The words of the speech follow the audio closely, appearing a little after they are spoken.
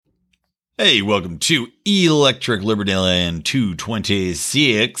Hey, welcome to Electric Libertyland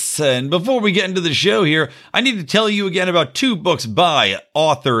 226. And before we get into the show here, I need to tell you again about two books by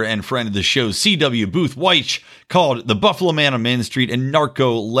author and friend of the show, C.W. Booth Weich, called The Buffalo Man on Main Street and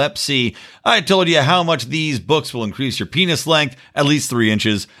Narcolepsy. I told you how much these books will increase your penis length at least 3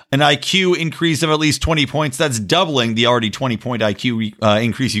 inches, an IQ increase of at least 20 points. That's doubling the already 20-point IQ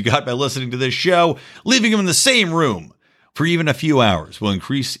increase you got by listening to this show, leaving them in the same room for even a few hours, will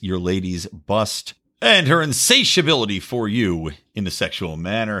increase your lady's bust and her insatiability for you in a sexual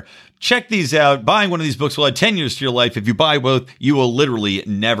manner. Check these out. Buying one of these books will add 10 years to your life. If you buy both, you will literally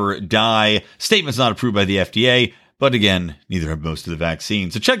never die. Statement's not approved by the FDA, but again, neither have most of the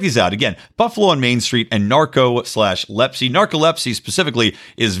vaccines. So check these out. Again, Buffalo on Main Street and Narco/Lepsy. Narcolepsy specifically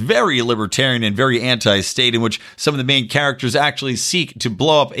is very libertarian and very anti-state, in which some of the main characters actually seek to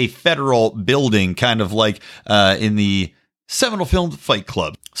blow up a federal building, kind of like in the seminal film Fight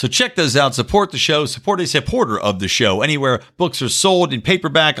Club. So check those out. Support the show. Support a supporter of the show anywhere books are sold, in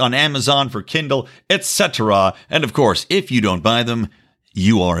paperback, on Amazon, for Kindle, etc. And of course, if you don't buy them,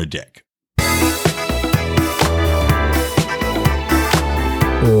 you are a dick.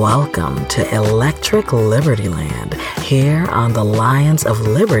 Welcome to Electric Libertyland, here on the Lions of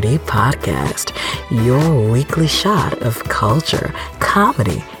Liberty podcast, your weekly shot of culture,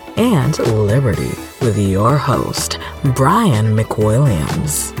 comedy, and liberty, with your host, Brian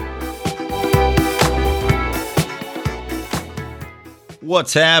McWilliams.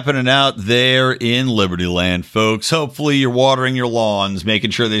 What's happening out there in Libertyland, folks? Hopefully you're watering your lawns,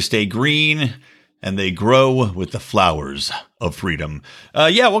 making sure they stay green and they grow with the flowers of freedom.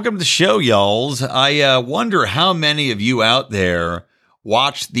 Welcome to the show, y'alls. I wonder how many of you out there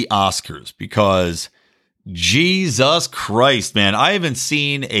watched the Oscars, because Jesus Christ, man, I haven't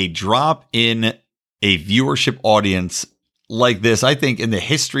seen a drop in a viewership audience like this, I think, in the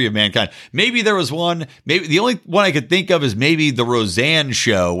history of mankind. Maybe there was one. Maybe the only one I could think of is maybe the Roseanne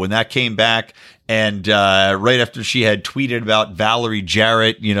show, when that came back. And right after she had tweeted about Valerie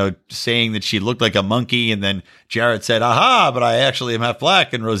Jarrett, saying that she looked like a monkey. And then Jarrett said, aha, but I actually am half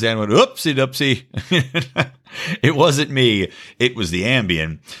black. And Roseanne went, oopsie doopsie. It wasn't me. It was the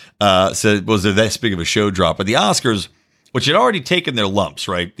Ambien. So was there that big of a show drop? But the Oscars, which had already taken their lumps,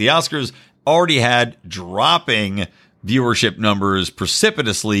 right? The Oscars already had dropping viewership numbers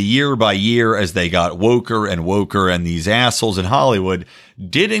precipitously year by year as they got woker and woker, and these assholes in Hollywood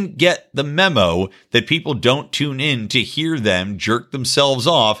didn't get the memo that people don't tune in to hear them jerk themselves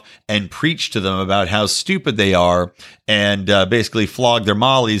off and preach to them about how stupid they are, and basically flog their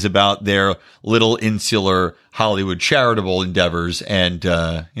mollies about their little insular Hollywood charitable endeavors, and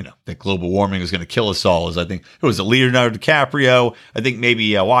that global warming is going to kill us all. As I think it was Leonardo DiCaprio, I think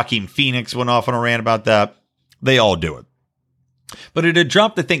maybe Joaquin Phoenix went off on a rant about that. They all do it. But it had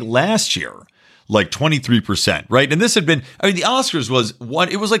dropped, I think, last year, like 23%, right? And this had been, the Oscars was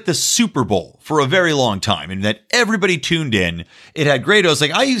it was like the Super Bowl for a very long time, and that everybody tuned in. It had great hosts.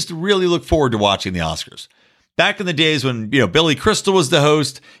 Like, I used to really look forward to watching the Oscars. Back in the days when, Billy Crystal was the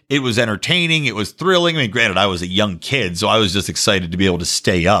host, it was entertaining, it was thrilling. I mean, granted, I was a young kid, so I was just excited to be able to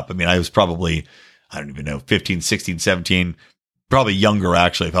stay up. I mean, I was probably, 15, 16, 17, probably younger,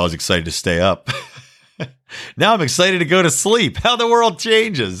 actually, if I was excited to stay up. Now I'm excited to go to sleep. How the world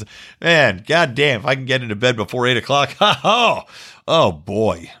changes. Man, goddamn, if I can get into bed before 8 o'clock, oh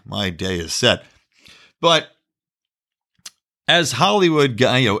boy, my day is set. But as Hollywood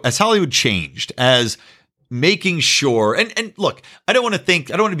changed, as making sure, and look, I don't want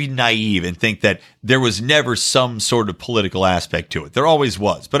to be naive and think that there was never some sort of political aspect to it. There always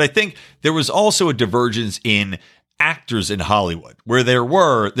was. But I think there was also a divergence in actors in Hollywood, where there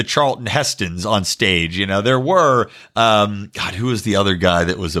were the Charlton Hestons on stage. There were, who was the other guy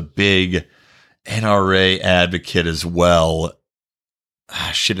that was a big NRA advocate as well?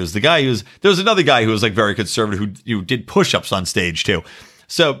 It was the guy there was another guy who was like very conservative who did push-ups on stage too.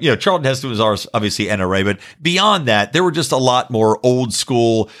 So, Charlton Heston was obviously NRA, but beyond that, there were just a lot more old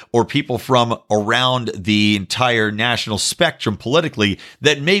school or people from around the entire national spectrum politically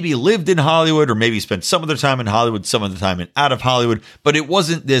that maybe lived in Hollywood or maybe spent some of their time in Hollywood, some of the time out of Hollywood. But it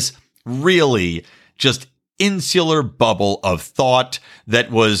wasn't this really just insular bubble of thought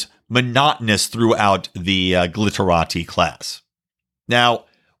that was monotonous throughout the glitterati class. Now,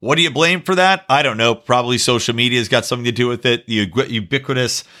 what do you blame for that? I don't know. Probably social media's got something to do with it. The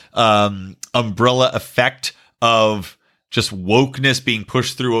ubiquitous umbrella effect of just wokeness being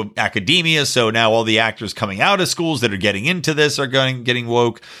pushed through academia. So now all the actors coming out of schools that are getting into this are getting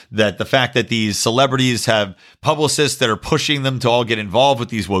woke. That the fact that these celebrities have publicists that are pushing them to all get involved with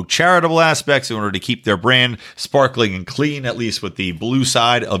these woke charitable aspects in order to keep their brand sparkling and clean, at least with the blue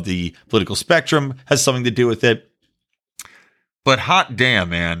side of the political spectrum, has something to do with it. But hot damn,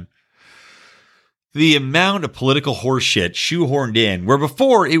 man. The amount of political horseshit shoehorned in, where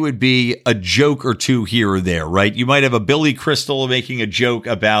before it would be a joke or two here or there, right? You might have a Billy Crystal making a joke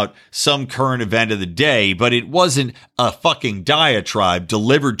about some current event of the day, but it wasn't a fucking diatribe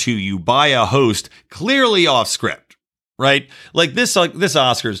delivered to you by a host clearly off script, right? Like this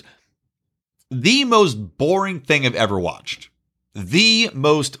Oscars, the most boring thing I've ever watched. The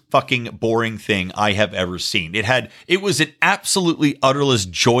most fucking boring thing I have ever seen. It was an absolutely utterless,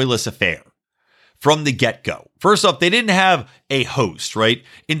 joyless affair. From the get-go. First off, they didn't have a host, right?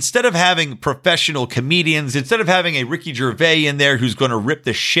 Instead of having professional comedians, instead of having a Ricky Gervais in there who's going to rip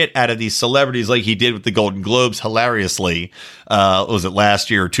the shit out of these celebrities like he did with the Golden Globes hilariously, was it last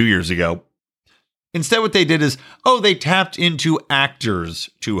year or 2 years ago? Instead, what they did is, they tapped into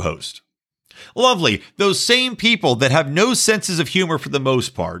actors to host. Lovely. Those same people that have no senses of humor for the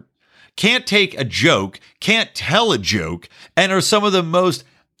most part, can't take a joke, can't tell a joke, and are some of the most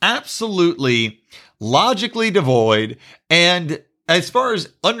absolutely logically devoid, and as far as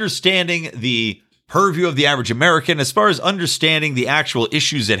understanding the purview of the average American, as far as understanding the actual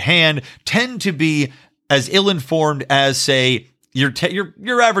issues at hand, tend to be as ill-informed as, say,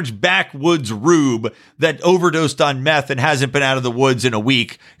 your average backwoods rube that overdosed on meth and hasn't been out of the woods in a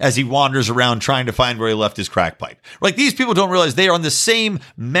week as he wanders around trying to find where he left his crack pipe. Like, these people don't realize they are on the same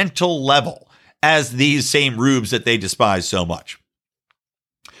mental level as these same rubes that they despise so much.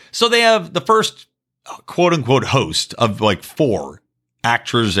 So they have the first quote unquote host of like 4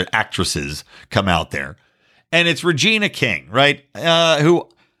 actors and actresses come out there. And it's Regina King, right? Who,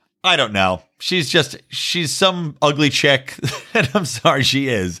 I don't know. She's some ugly chick. And I'm sorry, she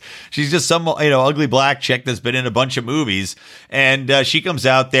is. She's just some, ugly black chick that's been in a bunch of movies. And she comes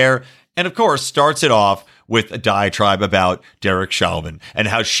out there and, of course, starts it off with a diatribe about Derek Chauvin and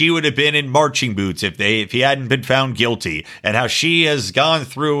how she would have been in marching boots if he hadn't been found guilty, and how she has gone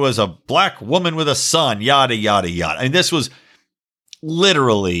through as a black woman with a son, yada, yada, yada. And this was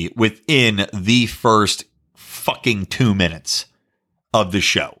literally within the first fucking 2 minutes of the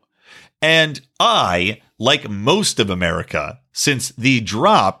show. And I, like most of America, since the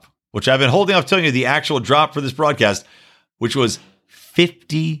drop, which I've been holding off telling you the actual drop for this broadcast, which was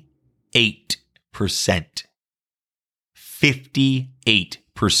 58%.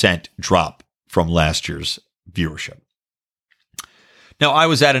 58% drop from last year's viewership. Now, I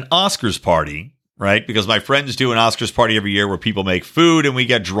was at an Oscars party, right? Because my friends do an Oscars party every year where people make food and we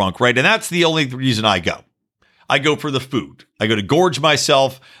get drunk, right? And that's the only reason I go. I go for the food. I go to gorge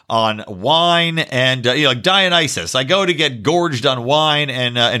myself on wine and, like Dionysus. I go to get gorged on wine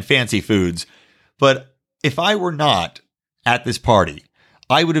and fancy foods. But if I were not at this party,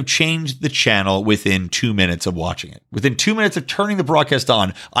 I would have changed the channel within 2 minutes of watching it. Within 2 minutes of turning the broadcast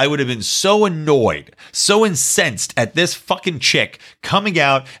on, I would have been so annoyed, so incensed at this fucking chick coming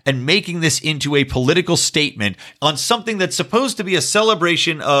out and making this into a political statement on something that's supposed to be a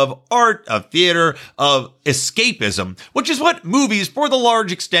celebration of art, of theater, of escapism, which is what movies, for the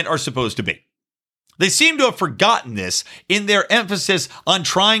large extent, are supposed to be. They seem to have forgotten this in their emphasis on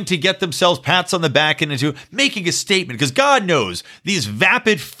trying to get themselves pats on the back and into making a statement, because God knows these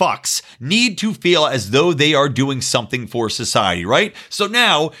vapid fucks need to feel as though they are doing something for society, right? So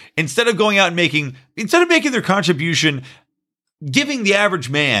now, instead of going out and making their contribution, giving the average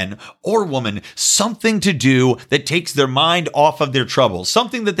man or woman something to do that takes their mind off of their troubles,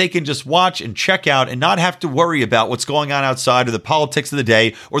 something that they can just watch and check out and not have to worry about what's going on outside or the politics of the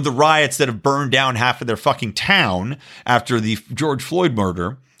day or the riots that have burned down half of their fucking town after the George Floyd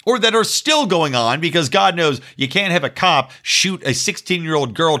murder, or that are still going on because God knows you can't have a cop shoot a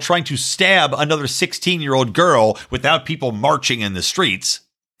 16-year-old girl trying to stab another 16-year-old girl without people marching in the streets.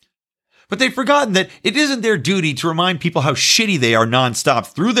 But they've forgotten that it isn't their duty to remind people how shitty they are nonstop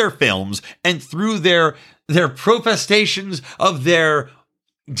through their films and through their protestations of their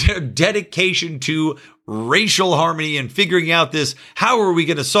dedication to racial harmony and figuring out this, how are we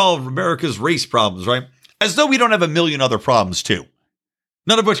going to solve America's race problems, right? As though we don't have a million other problems too.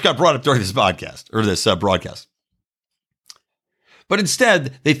 None of which got brought up during this podcast or this broadcast. But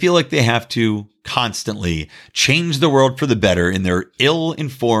instead, they feel like they have to constantly change the world for the better in their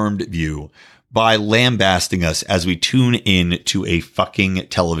ill-informed view by lambasting us as we tune in to a fucking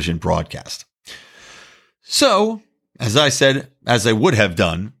television broadcast. So, as I said, as I would have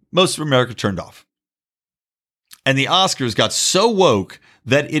done, most of America turned off. And the Oscars got so woke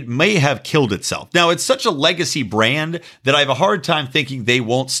that it may have killed itself. Now, it's such a legacy brand that I have a hard time thinking they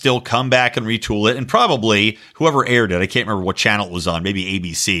won't still come back and retool it. And probably whoever aired it, I can't remember what channel it was on, maybe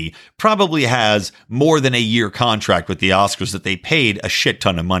ABC, probably has more than a year contract with the Oscars that they paid a shit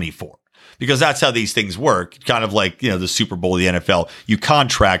ton of money for. Because that's how these things work. Kind of like, the Super Bowl, the NFL, you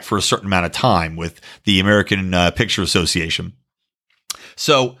contract for a certain amount of time with the American Picture Association.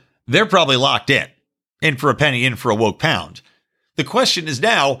 So they're probably locked in for a penny, in for a woke pound. The question is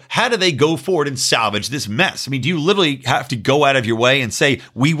now, how do they go forward and salvage this mess? I mean, do you literally have to go out of your way and say,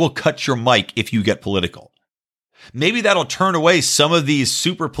 we will cut your mic if you get political? Maybe that'll turn away some of these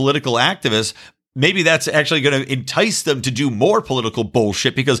super political activists. Maybe that's actually going to entice them to do more political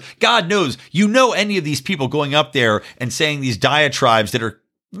bullshit because God knows, any of these people going up there and saying these diatribes that are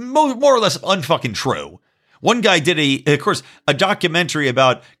more or less unfucking true. One guy did a documentary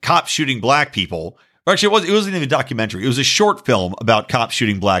about cops shooting black people. Or actually, it wasn't even a documentary. It was a short film about cops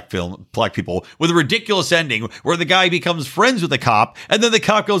shooting black people with a ridiculous ending where the guy becomes friends with the cop and then the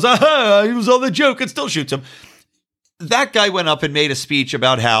cop goes, aha, it was all the joke, and still shoots him. That guy went up and made a speech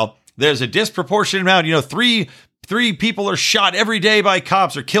about how there's a disproportionate amount, three people are shot every day by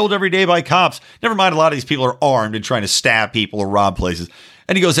cops or killed every day by cops. Never mind, a lot of these people are armed and trying to stab people or rob places.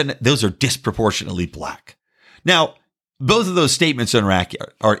 And he goes, and those are disproportionately black. Now, both of those statements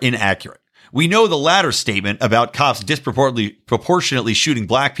are inaccurate. We know the latter statement about cops disproportionately shooting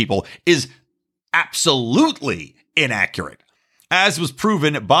black people is absolutely inaccurate, as was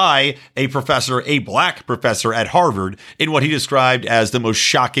proven by a black professor at Harvard in what he described as the most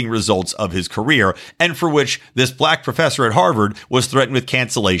shocking results of his career, and for which this black professor at Harvard was threatened with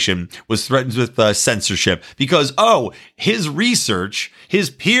cancellation, was threatened with censorship, because, his research, his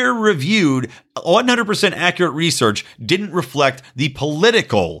peer-reviewed, 100% accurate research didn't reflect the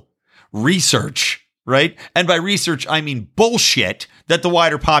political research, right? And by research, I mean bullshit that the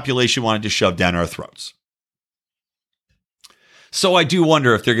wider population wanted to shove down our throats. So I do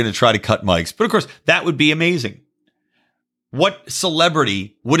wonder if they're going to try to cut mics. But of course, that would be amazing. What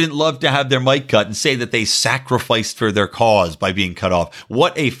celebrity wouldn't love to have their mic cut and say that they sacrificed for their cause by being cut off?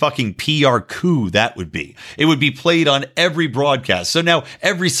 What a fucking PR coup that would be. It would be played on every broadcast. So now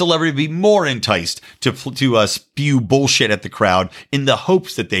every celebrity would be more enticed to spew bullshit at the crowd in the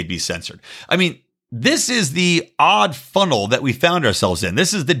hopes that they'd be censored. I mean, this is the odd funnel that we found ourselves in.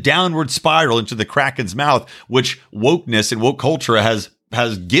 This is the downward spiral into the Kraken's mouth, which wokeness and woke culture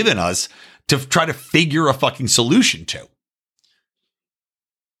has given us to try to figure a fucking solution to.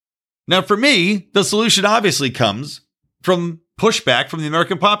 Now, for me, the solution obviously comes from pushback from the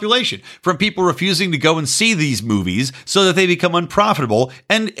American population, from people refusing to go and see these movies so that they become unprofitable.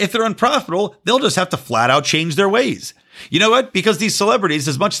 And if they're unprofitable, they'll just have to flat out change their ways. You know what? Because these celebrities,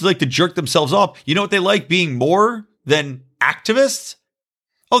 as much as they like to jerk themselves off, you know what they like being more than activists?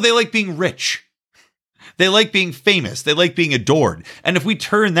 Oh, they like being rich. They like being famous. They like being adored. And if we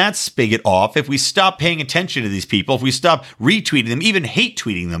turn that spigot off, if we stop paying attention to these people, if we stop retweeting them, even hate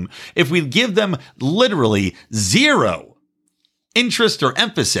tweeting them, if we give them literally zero interest or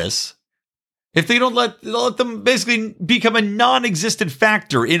emphasis, if they don't let them basically become a non-existent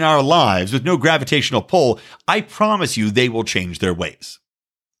factor in our lives with no gravitational pull, I promise you they will change their ways.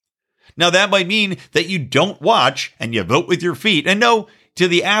 Now, that might mean that you don't watch and you vote with your feet. And no, to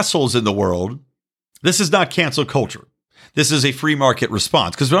the assholes in the world, this is not cancel culture. This is a free market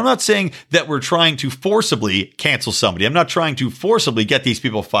response. Because I'm not saying that we're trying to forcibly cancel somebody. I'm not trying to forcibly get these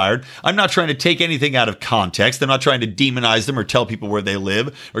people fired. I'm not trying to take anything out of context. I'm not trying to demonize them or tell people where they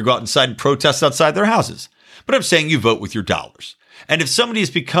live or go out inside and protest outside their houses. But I'm saying you vote with your dollars. And if somebody has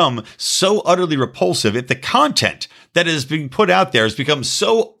become so utterly repulsive, if the content that is being put out there has become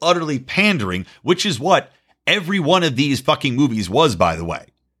so utterly pandering, which is what every one of these fucking movies was, by the way.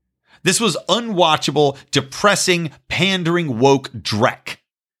 This was unwatchable, depressing, pandering woke dreck.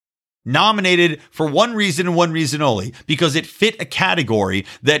 Nominated for one reason and one reason only, because it fit a category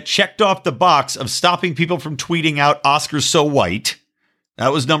that checked off the box of stopping people from tweeting out Oscars so white.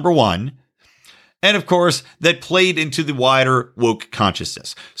 That was number one. And of course, that played into the wider woke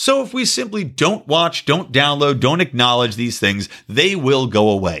consciousness. So if we simply don't watch, don't download, don't acknowledge these things, they will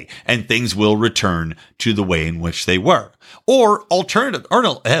go away and things will return to the way in which they were. Or alternately,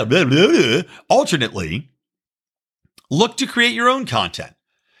 look to create your own content.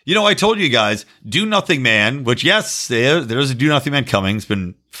 You know, I told you guys, Do Nothing Man, which yes, there's a Do Nothing Man coming. It's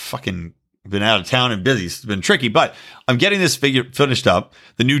been out of town and busy. It's been tricky, but I'm getting this finished up.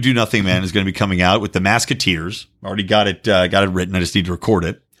 The new Do Nothing Man is going to be coming out with the Masketeers. I already got it written. I just need to record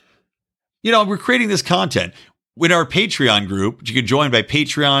it. You know, we're creating this content. in our Patreon group, which you can join by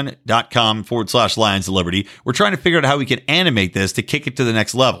patreon.com/Lions of Liberty, we're trying to figure out how we can animate this to kick it to the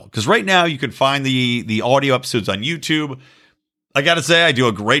next level. Because right now you can find the audio episodes on YouTube. I got to say, I do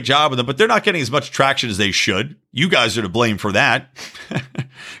a great job with them, but they're not getting as much traction as they should. You guys are to blame for that.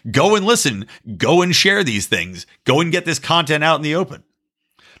 Go and listen. Go and share these things. Go and get this content out in the open.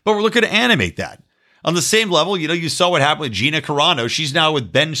 But we're looking to animate that. On the same level, you saw what happened with Gina Carano. She's now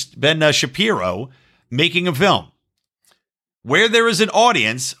with Ben Shapiro making a film. Where there is an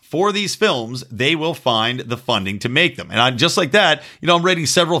audience for these films, they will find the funding to make them. And just like that, I'm writing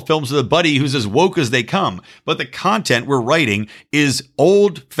several films with a buddy who's as woke as they come. But the content we're writing is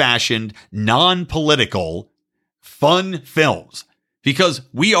old-fashioned, non-political, fun films. Because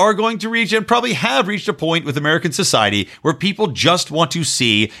we are going to reach, and probably have reached, a point with American society where people just want to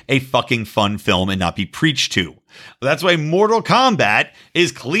see a fucking fun film and not be preached to. That's why Mortal Kombat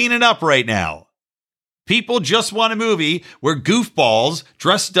is cleaning up right now. People just want a movie where goofballs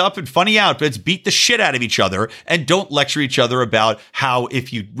dressed up in funny outfits beat the shit out of each other and don't lecture each other about how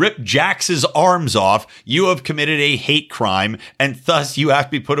if you rip Jax's arms off, you have committed a hate crime and thus you have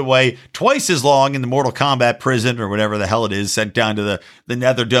to be put away twice as long in the Mortal Kombat prison or whatever the hell it is, sent down to the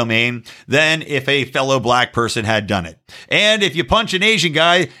nether domain, than if a fellow black person had done it. And if you punch an Asian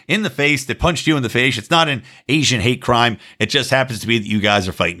guy in the face that punched you in the face, it's not an Asian hate crime. It just happens to be that you guys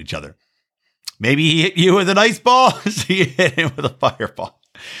are fighting each other. Maybe he hit you with an ice ball, so you hit him with a fireball.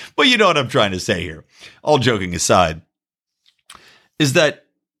 But you know what I'm trying to say here. All joking aside, is that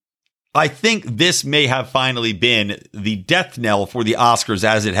I think this may have finally been the death knell for the Oscars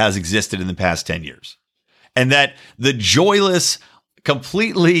as it has existed in the past 10 years. And that the joyless,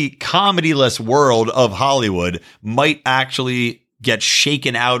 completely comedyless world of Hollywood might actually get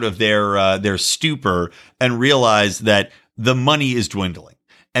shaken out of their stupor and realize that the money is dwindling.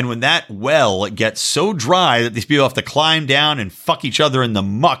 And when that well gets so dry that these people have to climb down and fuck each other in the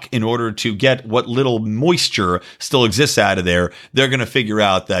muck in order to get what little moisture still exists out of there, they're going to figure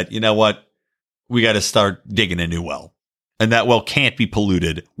out that, you know what, we got to start digging a new well. And that well can't be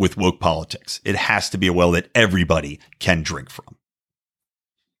polluted with woke politics. It has to be a well that everybody can drink from.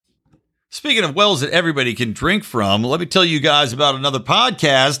 Speaking of wells that everybody can drink from, let me tell you guys about another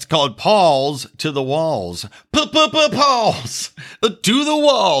podcast called Paul's to the Walls. Paul's to the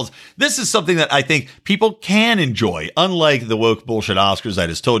Walls. This is something that I think people can enjoy, unlike the woke bullshit Oscars I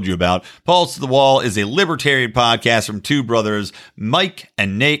just told you about. Paul's to the Wall is a libertarian podcast from two brothers, Mike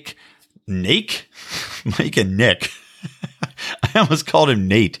and Nick. Mike and Nick. I almost called him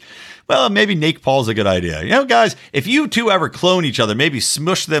Nate. Well, maybe Nate Paul's a good idea. Guys, if you two ever clone each other, maybe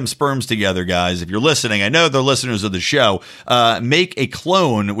smush them sperms together, guys. If you're listening, I know they're listeners of the show. Make a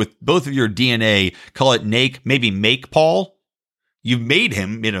clone with both of your DNA. Call it Nate, maybe Make Paul. You've made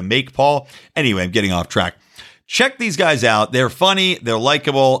him, Make Paul. Anyway, I'm getting off track. Check these guys out. They're funny. They're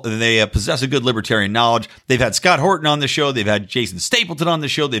likable. They possess a good libertarian knowledge. They've had Scott Horton on the show. They've had Jason Stapleton on the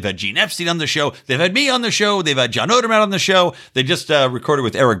show. They've had Gene Epstein on the show. They've had me on the show. They've had John Odermatt on the show. They just recorded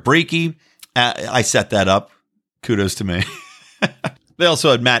with Eric Brakey. I set that up. Kudos to me. They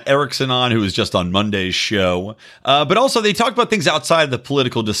also had Matt Erickson on, who was just on Monday's show. But also they talk about things outside of the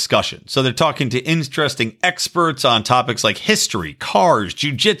political discussion. So they're talking to interesting experts on topics like history, cars,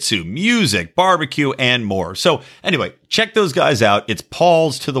 jiu-jitsu, music, barbecue, and more. So anyway, check those guys out. It's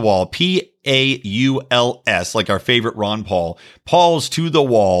Paul's to the Wall, P-A-U-L-S, like our favorite Ron Paul. Paul's to the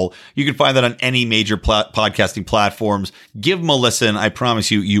Wall. You can find that on any major podcasting platforms. Give them a listen. I promise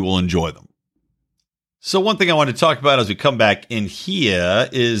you, you will enjoy them. So one thing I want to talk about as we come back in here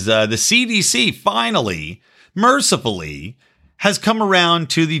is the CDC finally, mercifully, has come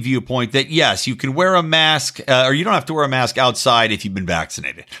around to the viewpoint that, yes, you can wear a mask or you don't have to wear a mask outside if you've been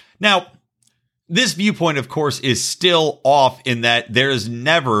vaccinated. Now, this viewpoint, of course, is still off in that there has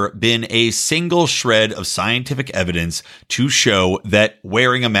never been a single shred of scientific evidence to show that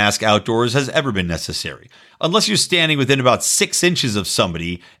wearing a mask outdoors has ever been necessary. Unless you're standing within about 6 inches of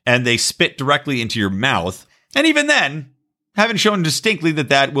somebody and they spit directly into your mouth. And even then, haven't shown distinctly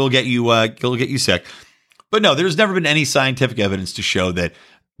that will get you sick. But no, there's never been any scientific evidence to show that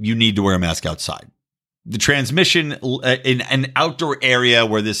you need to wear a mask outside. The transmission in an outdoor area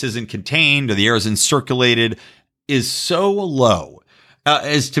where this isn't contained or the air isn't circulated is so low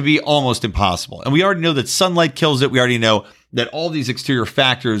as to be almost impossible. And we already know that sunlight kills it. We already know that all these exterior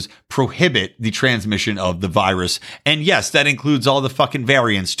factors prohibit the transmission of the virus. And yes, that includes all the fucking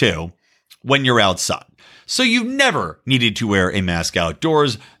variants too when you're outside. So you've never needed to wear a mask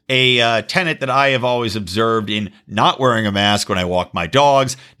outdoors. A tenet that I have always observed in not wearing a mask when I walk my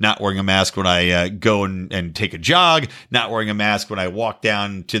dogs, not wearing a mask when I go and take a jog, not wearing a mask when I walk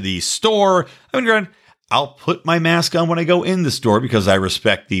down to the store. I mean, I'll put my mask on when I go in the store because I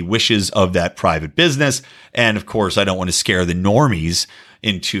respect the wishes of that private business. And of course, I don't want to scare the normies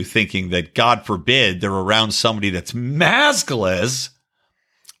into thinking that, God forbid, they're around somebody that's maskless.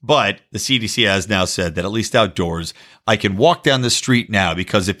 But the CDC has now said that at least outdoors, I can walk down the street now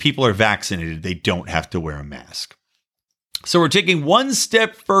because if people are vaccinated, they don't have to wear a mask. So we're taking one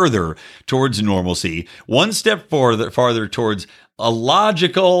step further towards normalcy, one step farther towards a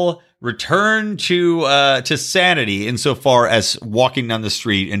logical return to sanity insofar as walking down the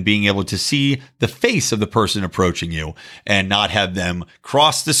street and being able to see the face of the person approaching you and not have them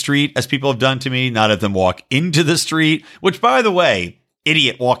cross the street as people have done to me, not have them walk into the street, which, by the way,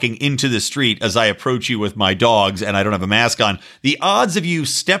 idiot walking into the street as I approach you with my dogs and I don't have a mask on, the odds of you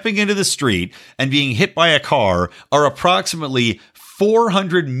stepping into the street and being hit by a car are approximately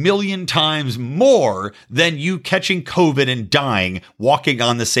 400 million times more than you catching COVID and dying walking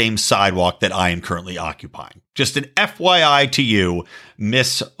on the same sidewalk that I am currently occupying. Just an FYI to you,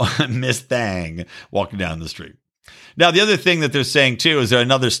 Miss Thang, walking down the street. Now, the other thing that they're saying too is that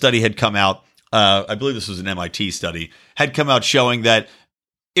another study had come out. I believe this was an MIT study, had come out showing that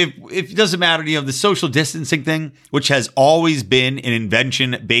if it doesn't matter, the social distancing thing, which has always been an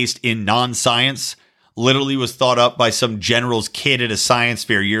invention based in non-science, literally was thought up by some general's kid at a science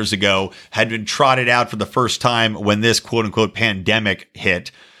fair years ago, had been trotted out for the first time when this quote unquote pandemic hit.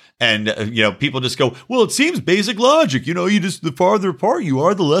 And, people just go, well, it seems basic logic. You just, the farther apart you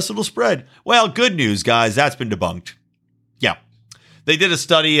are, the less it'll spread. Well, good news, guys. That's been debunked. Yeah. They did a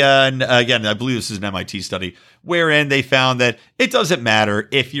study, and again, I believe this is an MIT study, wherein they found that it doesn't matter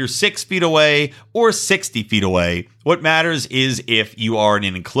if you're 6 feet away or 60 feet away. What matters is if you are in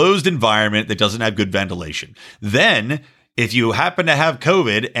an enclosed environment that doesn't have good ventilation. Then, if you happen to have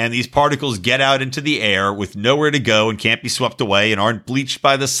COVID and these particles get out into the air with nowhere to go and can't be swept away and aren't bleached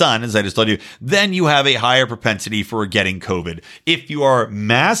by the sun, as I just told you, then you have a higher propensity for getting COVID. If you are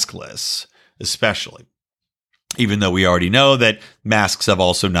maskless, especially. Even though we already know that masks have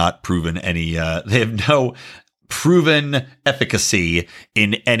also not proven any, they have no proven efficacy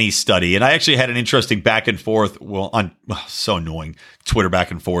in any study. And I actually had an interesting back and forth, so annoying, Twitter back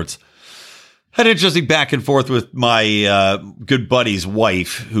and forths. Had an interesting back and forth with my good buddy's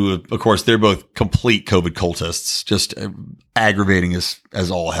wife, who, of course, they're both complete COVID cultists, just aggravating as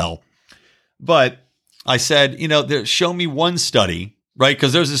all hell. But I said, show me one study. Right,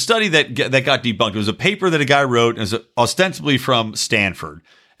 because there's a study that got debunked. It was a paper that a guy wrote, and it was ostensibly from Stanford.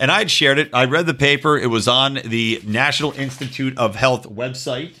 And I'd shared it. I read the paper. It was on the National Institute of Health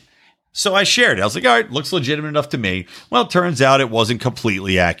website. So I shared it. I was like, all right, looks legitimate enough to me. Well, it turns out it wasn't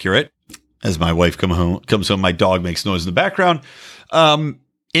completely accurate. As my wife comes home, my dog makes noise in the background.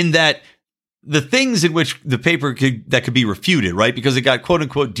 In that the things in which the paper could be refuted, right? Because it got quote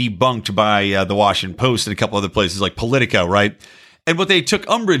unquote debunked by the Washington Post and a couple other places like Politico, right? And what they took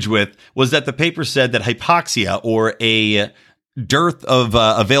umbrage with was that the paper said that hypoxia, or a dearth of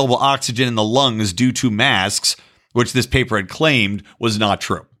available oxygen in the lungs due to masks, which this paper had claimed, was not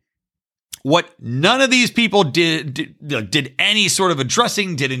true. What none of these people did any sort of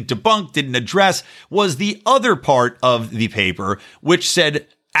addressing, didn't debunk, didn't address, was the other part of the paper, which said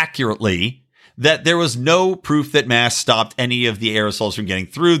accurately that there was no proof that masks stopped any of the aerosols from getting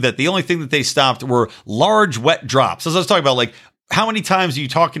through, that the only thing that they stopped were large wet drops. As I was talking about, like, how many times are you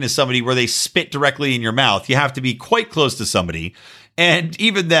talking to somebody where they spit directly in your mouth? You have to be quite close to somebody. And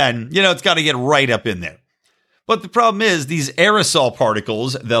even then, it's got to get right up in there. But the problem is these aerosol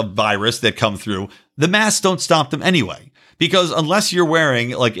particles, the virus that come through, the masks don't stop them anyway. Because unless you're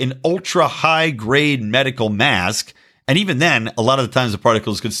wearing like an ultra high grade medical mask, and even then, a lot of the times the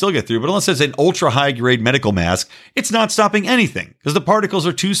particles could still get through, but unless it's an ultra high grade medical mask, it's not stopping anything because the particles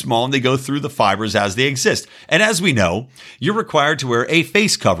are too small and they go through the fibers as they exist. And as we know, you're required to wear a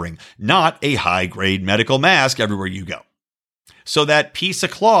face covering, not a high grade medical mask everywhere you go. So that piece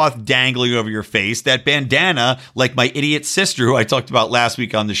of cloth dangling over your face, that bandana, like my idiot sister who I talked about last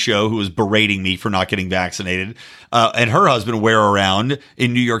week on the show, who was berating me for not getting vaccinated, and her husband wear around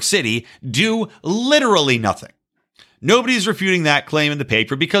in New York City, do literally nothing. Nobody's refuting that claim in the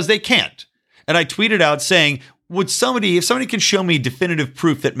paper because they can't. And I tweeted out saying, if somebody can show me definitive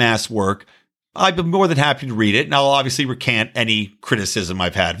proof that masks work, I'd be more than happy to read it. And I'll obviously recant any criticism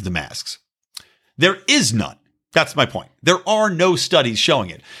I've had of the masks. There is none. That's my point. There are no studies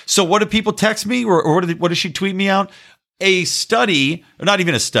showing it. So what do people text me or what does she tweet me out? A study, or not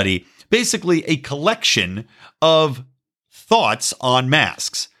even a study, basically a collection of thoughts on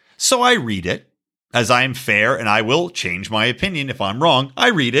masks. So I read it. As I am fair and I will change my opinion if I'm wrong, I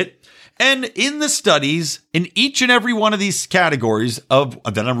read it. And in the studies, in each and every one of these categories that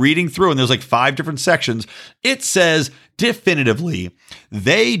I'm reading through, and there's like 5 different sections, it says definitively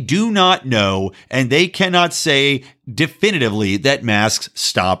they do not know and they cannot say definitively that masks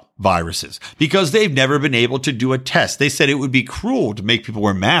stop viruses because they've never been able to do a test. They said it would be cruel to make people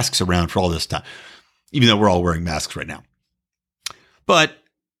wear masks around for all this time, even though we're all wearing masks right now. But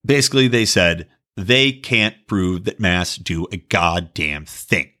basically, they said they can't prove that masks do a goddamn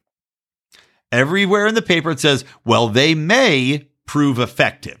thing. Everywhere in the paper, it says, well, they may prove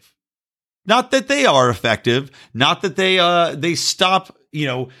effective. Not that they are effective, not that they stop,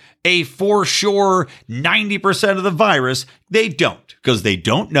 a for sure 90% of the virus. They don't, because they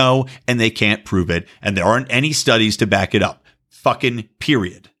don't know and they can't prove it. And there aren't any studies to back it up. Fucking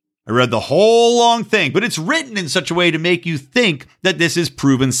period. I read the whole long thing, but it's written in such a way to make you think that this is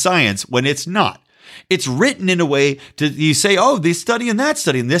proven science when it's not. It's written in a way to you say, oh, this study and that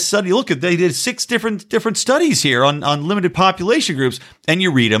study and this study. Look, they did 6 different studies here on limited population groups, and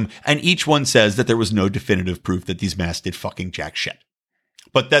you read them, and each one says that there was no definitive proof that these masks did fucking jack shit,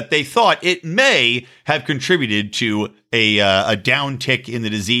 but that they thought it may have contributed to a downtick in the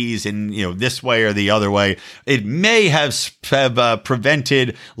disease in this way or the other way. It may have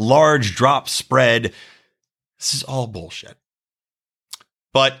prevented large drop spread. This is all bullshit.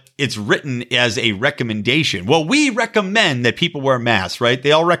 But it's written as a recommendation. Well, we recommend that people wear masks, right?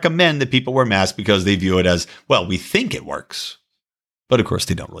 They all recommend that people wear masks because they view it as, well, we think it works. But of course,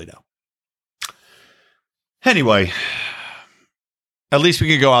 they don't really know. Anyway, at least we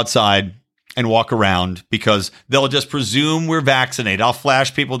can go outside and walk around because they'll just presume we're vaccinated. I'll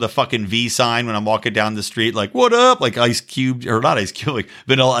flash people the fucking V sign when I'm walking down the street, like, what up? Like Ice Cube, or not Ice Cube, like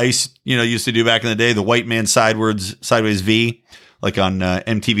Vanilla Ice, used to do back in the day, the white man sideways V. Like on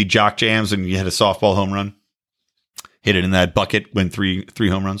MTV Jock Jams, and you had a softball home run, hit it in that bucket, win three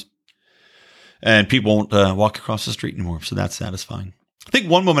home runs, and people won't walk across the street anymore. So that's satisfying. I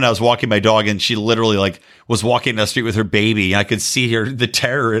think one woman I was walking my dog, and she literally was walking down the street with her baby. I could see the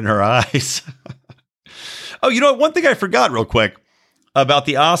terror in her eyes. Oh, you know what? One thing I forgot real quick about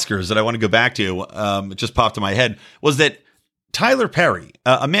the Oscars that I want to go back to, it just popped in my head, was that Tyler Perry,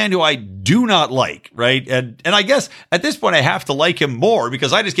 a man who I do not like, right? And I guess at this point I have to like him more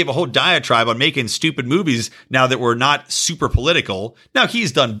because I just gave a whole diatribe on making stupid movies now that we're not super political. Now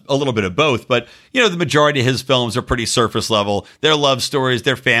he's done a little bit of both, but the majority of his films are pretty surface level. They're love stories,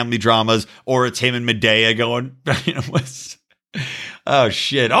 they're family dramas, or it's him and Medea going, oh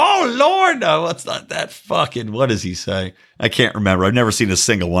shit. Oh Lord, no, it's not that fucking, what does he say? I can't remember. I've never seen a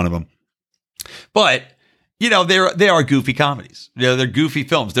single one of them. But they are goofy comedies. They're goofy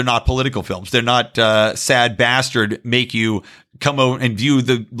films. They're not political films. They're not sad bastard make you come over and view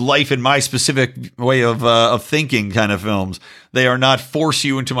the life in my specific way of thinking kind of films. They are not force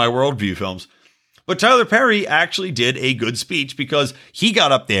you into my worldview films. But Tyler Perry actually did a good speech because he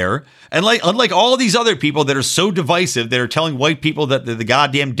got up there and unlike all of these other people that are so divisive, that are telling white people that they're the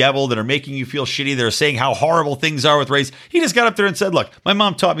goddamn devil, that are making you feel shitty, that are saying how horrible things are with race, he just got up there and said, look, my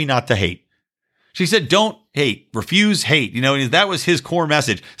mom taught me not to hate. She said, don't hate, refuse hate. That was his core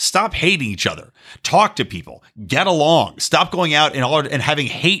message. Stop hating each other. Talk to people. Get along. Stop going out and having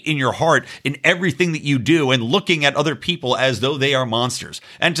hate in your heart in everything that you do and looking at other people as though they are monsters.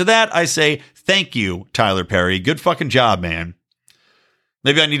 And to that, I say, thank you, Tyler Perry. Good fucking job, man.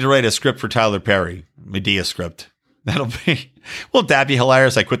 Maybe I need to write a script for Tyler Perry, Medea script. Won't that be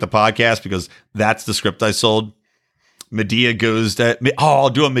hilarious? I quit the podcast because that's the script I sold. Medea goes to, I'll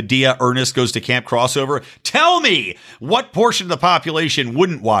do a Medea Ernest goes to camp crossover. Tell me what portion of the population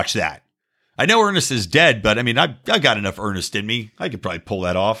wouldn't watch that. I know Ernest is dead, but I got enough Ernest in me. I could probably pull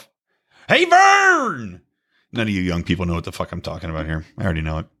that off. Hey, Vern! None of you young people know what the fuck I'm talking about here. I already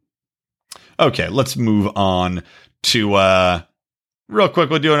know it. Okay, let's move on to, real quick,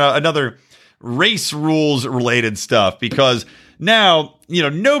 we'll do another race rules related stuff because now,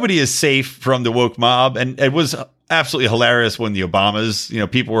 nobody is safe from the woke mob, and it was absolutely hilarious when the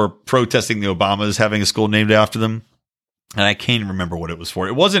Obamas, people were protesting the Obamas having a school named after them. And I can't even remember what it was for.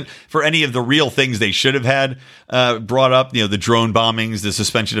 It wasn't for any of the real things they should have had brought up, the drone bombings, the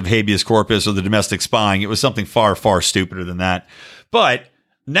suspension of habeas corpus, or the domestic spying. It was something far, far stupider than that. But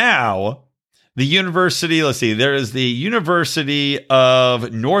now the university, there is the University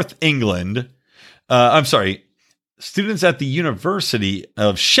of North England. Students at the University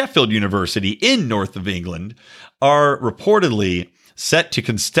of Sheffield University in North of England are reportedly set to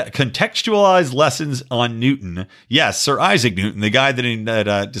contextualize lessons on Newton. Yes, Sir Isaac Newton, the guy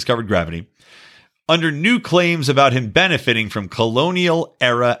that discovered gravity, under new claims about him benefiting from colonial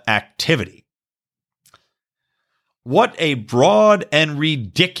era activity. What a broad and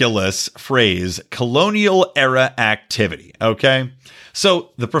ridiculous phrase, colonial era activity, okay? So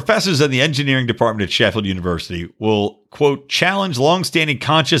the professors in the engineering department at Sheffield University will, quote, challenge longstanding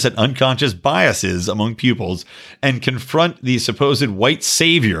conscious and unconscious biases among pupils and confront the supposed white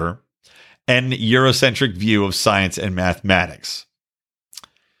savior and Eurocentric view of science and mathematics.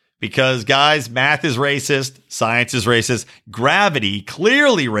 Because, guys, math is racist, science is racist, gravity,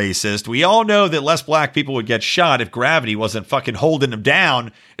 clearly racist. We all know that less black people would get shot if gravity wasn't fucking holding them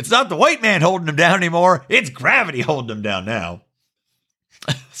down. It's not the white man holding them down anymore. It's gravity holding them down now.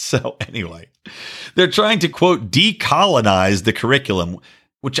 So, anyway, they're trying to, quote, decolonize the curriculum,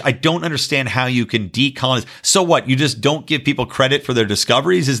 which I don't understand how you can decolonize. So what? You just don't give people credit for their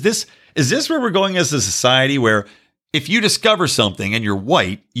discoveries? Is this where we're going as a society where if you discover something and you're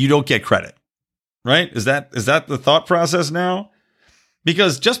white, you don't get credit, right? Is that the thought process now?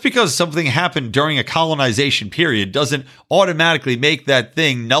 Because just because something happened during a colonization period doesn't automatically make that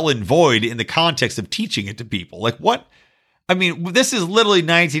thing null and void in the context of teaching it to people. Like what? I mean, this is literally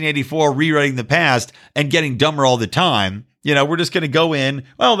 1984 rewriting the past and getting dumber all the time. You know, we're just going to go in.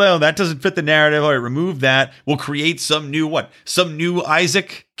 Well, no, that doesn't fit the narrative. All right, remove that. We'll create some new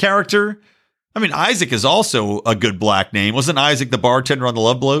Isaac character. I mean, Isaac is also a good black name. Wasn't Isaac the bartender on the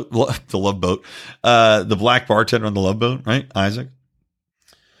Love Boat? The black bartender on the Love Boat, right? Isaac.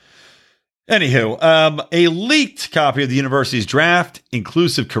 Anywho, a leaked copy of the university's draft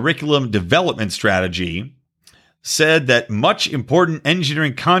inclusive curriculum development strategy said that much important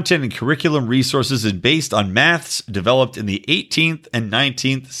engineering content and curriculum resources is based on maths developed in the 18th and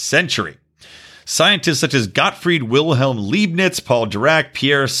 19th century. Scientists such as Gottfried Wilhelm Leibniz, Paul Dirac,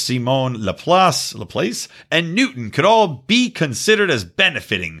 Pierre-Simon Laplace, and Newton could all be considered as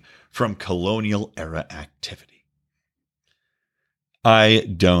benefiting from colonial era activity.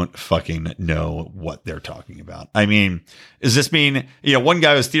 I don't fucking know what they're talking about. I mean, does this mean, one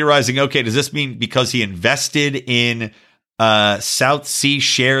guy was theorizing, okay, does this mean because he invested in South Sea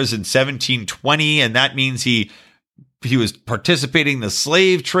shares in 1720 and that means he was participating in the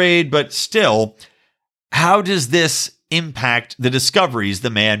slave trade, but still, how does this impact the discoveries the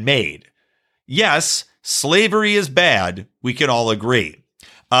man made? Yes, slavery is bad. We can all agree.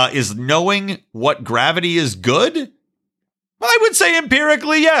 Is knowing what gravity is good? I would say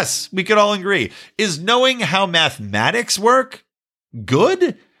empirically, yes. We could all agree. Is knowing how mathematics work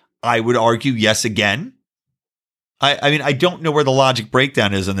good? I would argue yes again. I mean, I don't know where the logic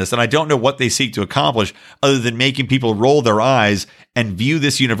breakdown is in this, and I don't know what they seek to accomplish other than making people roll their eyes and view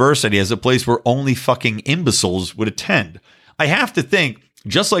this university as a place where only fucking imbeciles would attend. I have to think,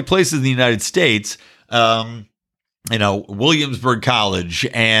 just like places in the United States, Williamsburg College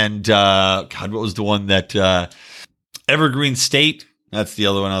and, what was the one that, Evergreen State? That's the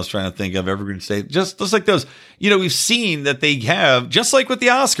other one I was trying to think of, Evergreen State. Just like those, we've seen that they have, just like with the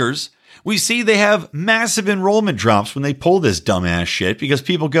Oscars, we see they have massive enrollment drops when they pull this dumbass shit because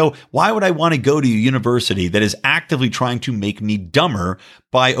people go, why would I want to go to a university that is actively trying to make me dumber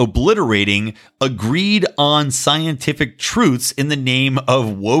by obliterating agreed on scientific truths in the name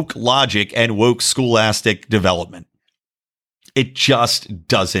of woke logic and woke scholastic development? It just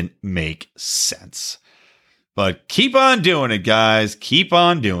doesn't make sense. But keep on doing it, guys. Keep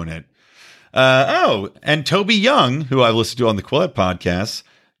on doing it. And Toby Young, who I listened to on the Quillette podcast,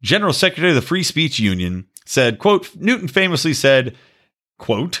 General Secretary of the Free Speech Union, said, quote, Newton famously said,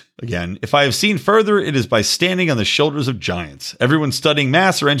 quote, again, if I have seen further, it is by standing on the shoulders of giants. Everyone studying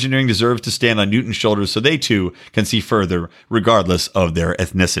maths or engineering deserves to stand on Newton's shoulders so they too can see further, regardless of their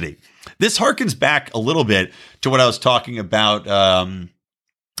ethnicity. This harkens back a little bit to what I was talking about.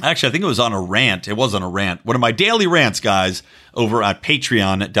 Actually, I think it was on a rant. It was on a rant. One of my daily rants, guys, over at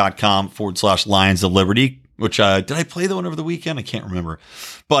patreon.com/Lions of Liberty. Which, did I play the one over the weekend? I can't remember.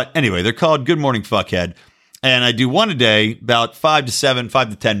 But anyway, they're called Good Morning Fuckhead. And I do one a day, about 5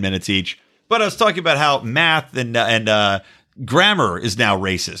 to 10 minutes each. But I was talking about how math and grammar is now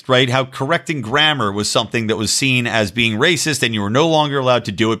racist, right? How correcting grammar was something that was seen as being racist and you were no longer allowed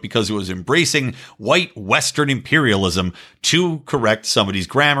to do it because it was embracing white Western imperialism to correct somebody's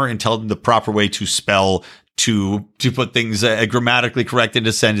grammar and tell them the proper way to spell, to put things grammatically correct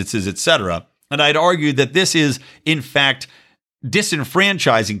into sentences, etc. And I'd argue that this is, in fact,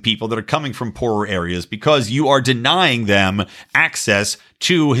 disenfranchising people that are coming from poorer areas because you are denying them access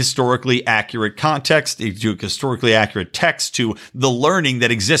to historically accurate context, to historically accurate text, to the learning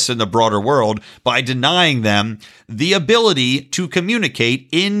that exists in the broader world by denying them the ability to communicate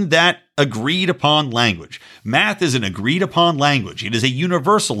in that agreed upon language. Math is an agreed upon language. It is a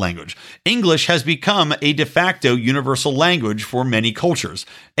universal language. English has become a de facto universal language for many cultures.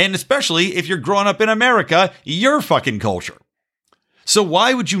 And especially if you're growing up in America, your fucking culture. So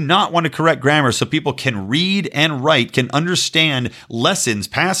why would you not want to correct grammar so people can read and write, can understand lessons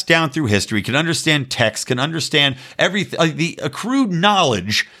passed down through history, can understand text, can understand everything, the accrued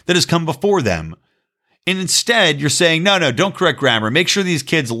knowledge that has come before them? And instead, you're saying, no, don't correct grammar. Make sure these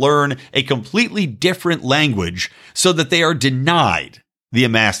kids learn a completely different language so that they are denied the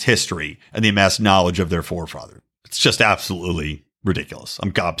amassed history and the amassed knowledge of their forefathers. It's just absolutely ridiculous.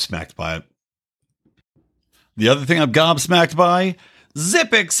 I'm gobsmacked by it. The other thing I'm gobsmacked by,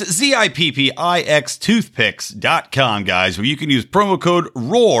 Zippix, Zippix, toothpicks.com, guys, where you can use promo code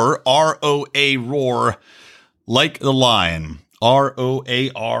ROAR, R-O-A, ROAR, like the lion,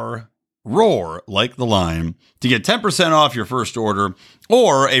 R-O-A-R, ROAR, like the lion, to get 10% off your first order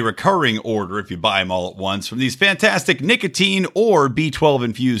or a recurring order if you buy them all at once from these fantastic nicotine or B12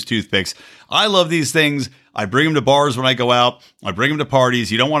 infused toothpicks. I love these things. I bring them to bars when I go out. I bring them to parties.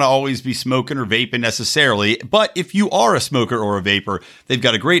 You don't want to always be smoking or vaping necessarily, but if you are a smoker or a vapor, they've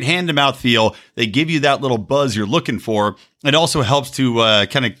got a great hand-to-mouth feel. They give you that little buzz you're looking for. It also helps to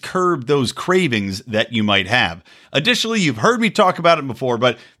kind of curb those cravings that you might have. Additionally, you've heard me talk about it before,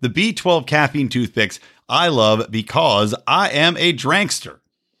 but the B12 caffeine toothpicks I love because I am a drankster.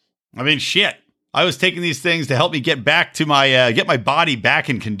 I mean, shit. I was taking these things to help me get back to my get my body back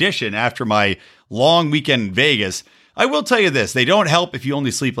in condition after my long weekend in Vegas. I will tell you this, they don't help if you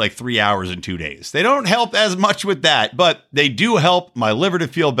only sleep like 3 hours in 2 days. They don't help as much with that, but they do help my liver to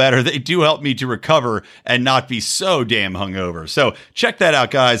feel better. They do help me to recover and not be so damn hungover. So check that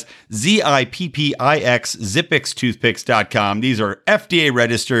out, guys. Zippix, zippixtoothpicks.com. These are FDA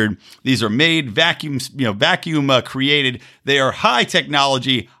registered. These are made vacuum created. They are high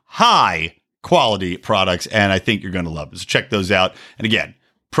technology, high quality products, and I think you're going to love them. So check those out. And again,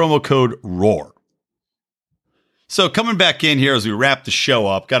 promo code ROAR. So coming back in here as we wrap the show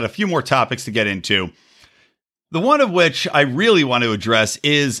up, got a few more topics to get into. The one of which I really want to address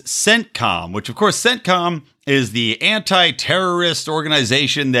is CENTCOM, which of course CENTCOM is the anti-terrorist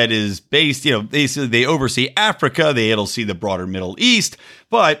organization that is based, basically they oversee Africa, they oversee the broader Middle East,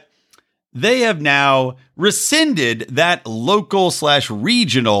 but they have now rescinded that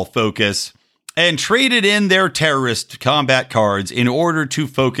local/regional focus and traded in their terrorist combat cards in order to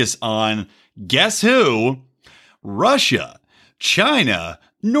focus on, guess who? Russia, China,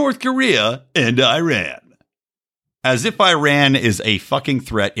 North Korea, and Iran. As if Iran is a fucking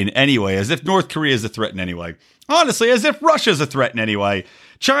threat in any way, as if North Korea is a threat in any way. Honestly, as if Russia is a threat in any way.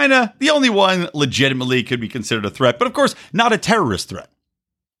 China, the only one legitimately could be considered a threat, but of course, not a terrorist threat.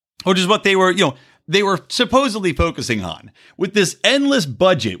 Which is what they were supposedly focusing on. With this endless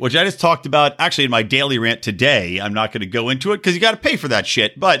budget, which I just talked about actually in my daily rant today. I'm not going to go into it because you got to pay for that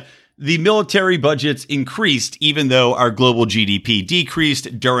shit, but the military budgets increased even though our global GDP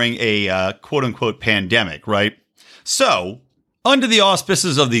decreased during a quote-unquote pandemic, right? So, under the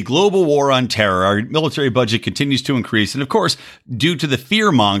auspices of the global war on terror, our military budget continues to increase. And of course, due to the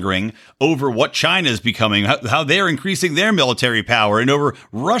fear-mongering over what China is becoming, how they're increasing their military power, and over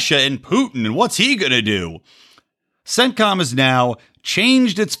Russia and Putin, and what's he going to do? CENTCOM has now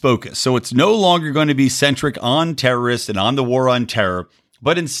changed its focus. So it's no longer going to be centric on terrorists and on the war on terror,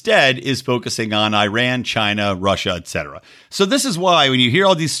 but instead is focusing on Iran, China, Russia, etc. So this is why when you hear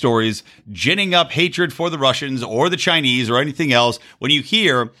all these stories ginning up hatred for the Russians or the Chinese or anything else, when you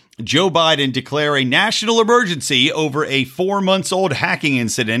hear Joe Biden declare a national emergency over a 4-month-old hacking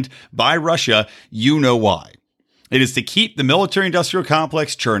incident by Russia, you know why. It is to keep the military-industrial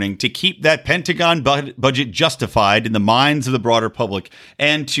complex churning, to keep that Pentagon budget justified in the minds of the broader public,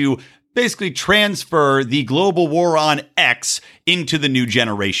 and to basically transfer the global war on X into the new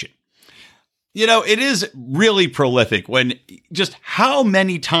generation. It is really prolific when just how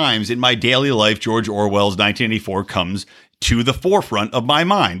many times in my daily life George Orwell's 1984 comes to the forefront of my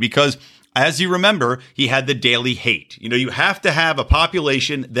mind, because as you remember, he had the daily hate. You have to have a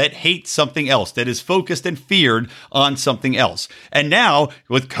population that hates something else, that is focused and feared on something else. And now,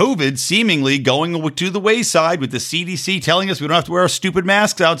 with COVID seemingly going to the wayside, with the CDC telling us we don't have to wear our stupid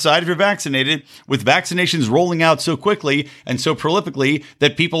masks outside if you're vaccinated, with vaccinations rolling out so quickly and so prolifically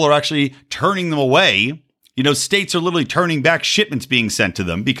that people are actually turning them away. States are literally turning back shipments being sent to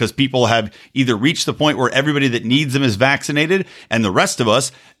them because people have either reached the point where everybody that needs them is vaccinated and the rest of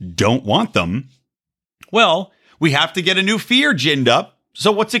us don't want them. Well, we have to get a new fear ginned up.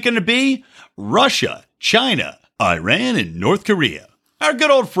 So what's it going to be? Russia, China, Iran, and North Korea. Our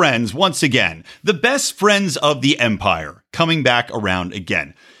good old friends, once again, the best friends of the empire, coming back around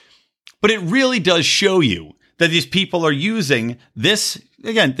again. But it really does show you that these people are using this,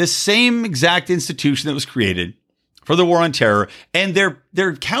 again, this same exact institution that was created for the war on terror, and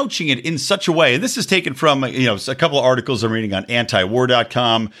they're couching it in such a way. And this is taken from, a couple of articles I'm reading on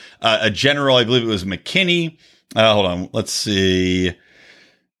antiwar.com. A general, I believe it was McKinney. Hold on, let's see.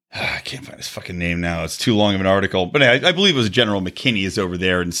 I can't find his fucking name now. It's too long of an article. But I believe it was General McKinney is over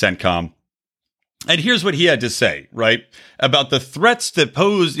there in CENTCOM. And here's what he had to say, right, about the threats that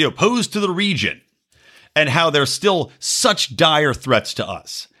pose to the region and how they're still such dire threats to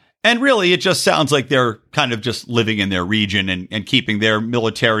us. And really, it just sounds like they're kind of just living in their region and keeping their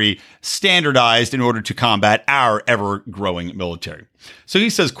military standardized in order to combat our ever-growing military. So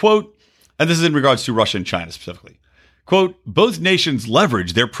he says, quote, and this is in regards to Russia and China specifically, quote, both nations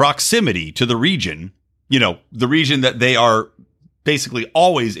leverage their proximity to the region, the region that they are basically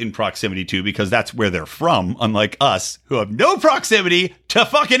always in proximity to because that's where they're from, unlike us, who have no proximity to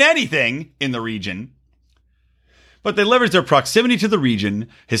fucking anything in the region. But they leverage their proximity to the region,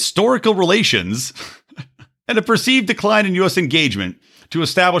 historical relations, and a perceived decline in U.S. engagement to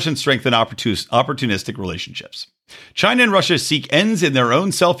establish and strengthen opportunistic relationships. China and Russia seek ends in their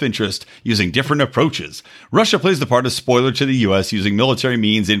own self-interest using different approaches. Russia plays the part of spoiler to the U.S. using military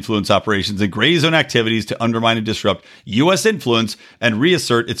means, influence operations, and gray zone activities to undermine and disrupt U.S. influence and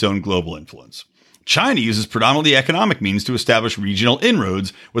reassert its own global influence. China uses predominantly economic means to establish regional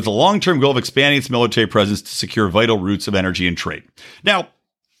inroads with the long-term goal of expanding its military presence to secure vital routes of energy and trade. Now,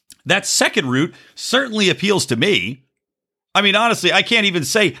 that second route certainly appeals to me. I mean, honestly, I can't even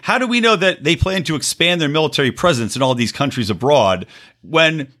say, how do we know that they plan to expand their military presence in all these countries abroad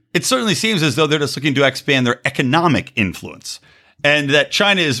when it certainly seems as though they're just looking to expand their economic influence? And that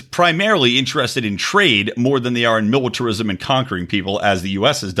China is primarily interested in trade more than they are in militarism and conquering people, as the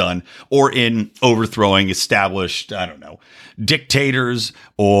U.S. has done, or in overthrowing established, dictators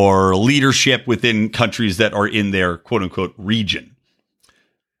or leadership within countries that are in their quote-unquote region.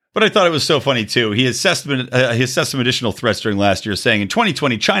 But I thought it was so funny, too. He assessed some additional threats during last year, saying in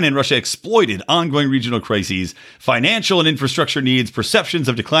 2020, China and Russia exploited ongoing regional crises, financial and infrastructure needs, perceptions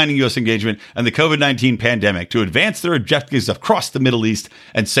of declining U.S. engagement, and the COVID-19 pandemic to advance their objectives across the Middle East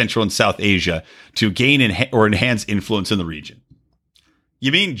and Central and South Asia to gain or enhance influence in the region.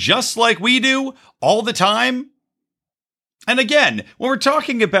 You mean just like we do all the time? And again, when we're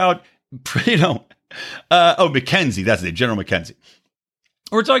talking about, McKenzie, that's it, General McKenzie.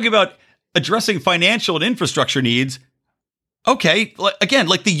 We're talking about addressing financial and infrastructure needs. Okay, again,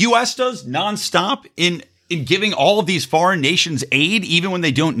 like the U.S. does nonstop in giving all of these foreign nations aid, even when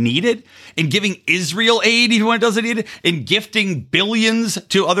they don't need it, in giving Israel aid, even when it doesn't need it, in gifting billions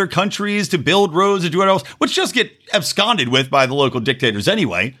to other countries to build roads and do whatever else, which just get absconded with by the local dictators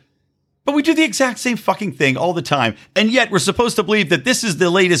anyway. But we do the exact same fucking thing all the time. And yet we're supposed to believe that this is the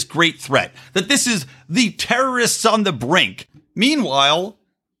latest great threat, that this is the terrorists on the brink. Meanwhile,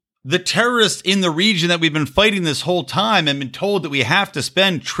 the terrorists in the region that we've been fighting this whole time and been told that we have to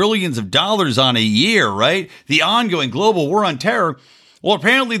spend trillions of dollars on a year, right? The ongoing global war on terror. Well,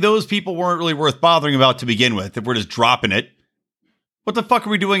 apparently those people weren't really worth bothering about to begin with. If we're just dropping it. What the fuck are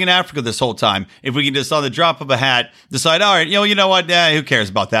we doing in Africa this whole time? If we can just, on the drop of a hat, decide, all right, you know what? Who cares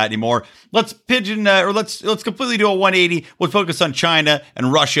about that anymore? Let's let's completely do a 180. We'll focus on China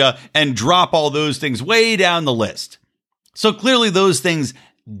and Russia and drop all those things way down the list. So clearly those things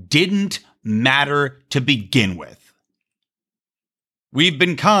didn't matter to begin with. We've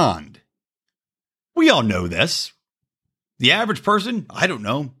been conned. We all know this. The average person, I don't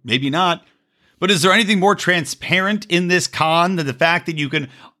know, maybe not. But is there anything more transparent in this con than the fact that you can,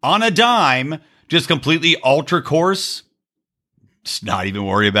 on a dime, just completely alter course? Just not even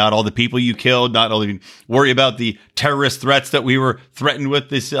worry about all the people you killed, not even worry about the terrorist threats that we were threatened with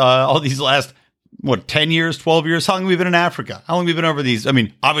this all these last 10 years, 12 years? How long have we been in Africa? How long have we been over these? I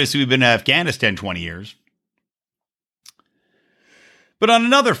mean, obviously we've been in Afghanistan 20 years. But on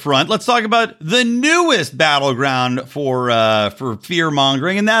another front, let's talk about the newest battleground for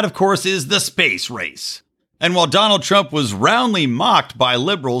fear-mongering, and that, of course, is the space race. And while Donald Trump was roundly mocked by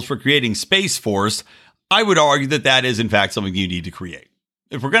liberals for creating Space Force, I would argue that that is, in fact, something you need to create.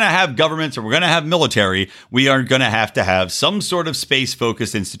 If we're going to have governments or we're going to have military, we are going to have some sort of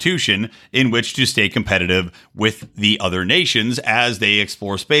space-focused institution in which to stay competitive with the other nations as they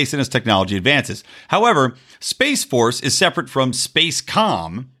explore space and as technology advances. However, Space Force is separate from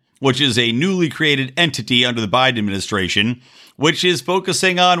SpaceCom, which is a newly created entity under the Biden administration, which is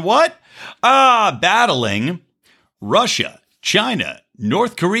focusing on what? Battling Russia, China,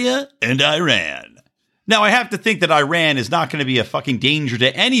 North Korea, and Iran. Now, I have to think that Iran is not going to be a fucking danger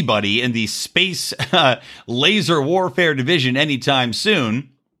to anybody in the space laser warfare division anytime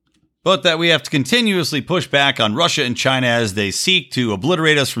soon. but that we have to continuously push back on Russia and China as they seek to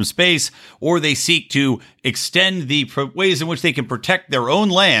obliterate us from space, or they seek to extend the ways in which they can protect their own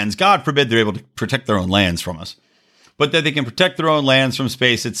lands. God forbid they're able to protect their own lands from us, but that they can protect their own lands from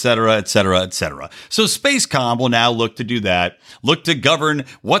space, etc., etc., etc. So Spacecom will now look to do that, look to govern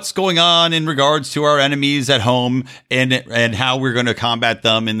what's going on in regards to our enemies at home and how we're going to combat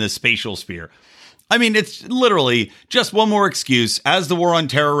them in the spatial sphere. I mean, it's literally just one more excuse as the war on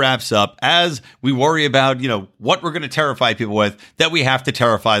terror wraps up, as we worry about, what we're going to terrify people with, that we have to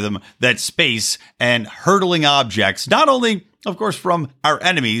terrify them, that space and hurtling objects, not only, of course, from our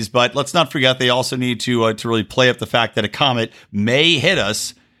enemies, but let's not forget they also need to really play up the fact that a comet may hit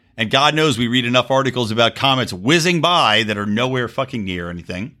us. And God knows we read enough articles about comets whizzing by that are nowhere fucking near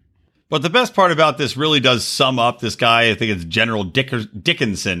anything. But the best part about this really does sum up this guy, I think it's General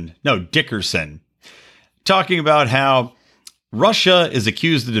Dickerson, talking about how Russia is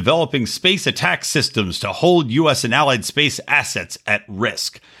accused of developing space attack systems to hold U.S. and allied space assets at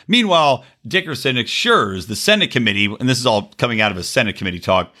risk. Meanwhile, Dickerson assures the Senate committee, and this is all coming out of a Senate committee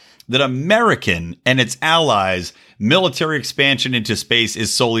talk, that American and its allies' military expansion into space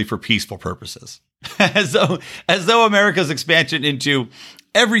is solely for peaceful purposes. as though America's expansion into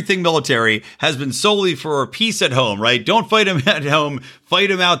everything military has been solely for peace at home, right? Don't fight him at home, fight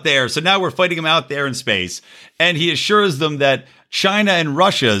him out there. So now we're fighting him out there in space. And he assures them that China and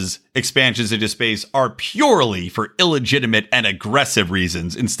Russia's expansions into space are purely for illegitimate and aggressive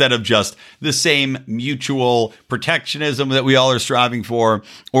reasons instead of just the same mutual protectionism that we all are striving for,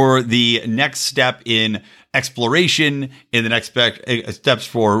 or the next step in exploration, in the next steps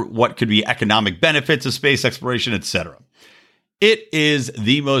for what could be economic benefits of space exploration, etc. It is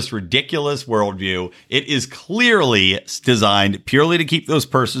the most ridiculous worldview. It is clearly designed purely to keep those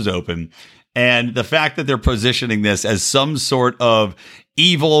purses open. And the fact that they're positioning this as some sort of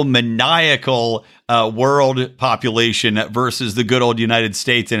evil, maniacal world population versus the good old United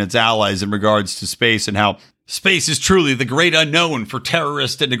States and its allies in regards to space, and how space is truly the great unknown for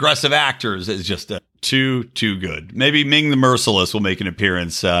terrorist and aggressive actors, is just too good. Maybe Ming the Merciless will make an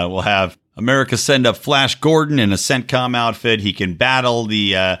appearance. We'll have America send up Flash Gordon in a CENTCOM outfit. He can battle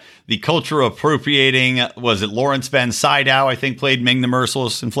the culture appropriating. Was it Lawrence Van Sydow, I think, played Ming the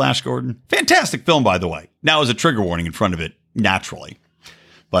Merciless in Flash Gordon? Fantastic film, by the way. Now, there's a trigger warning in front of it, naturally.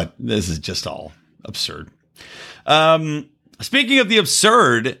 But this is just all absurd. Speaking of the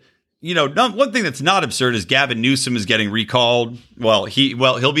absurd, one thing that's not absurd is Gavin Newsom is getting recalled.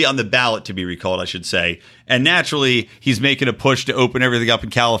 He'll be on the ballot to be recalled, I should say. And naturally, he's making a push to open everything up in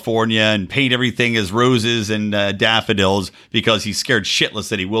California and paint everything as roses and daffodils because he's scared shitless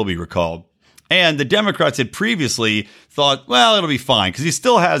that he will be recalled. And the Democrats had previously thought, well, it'll be fine because he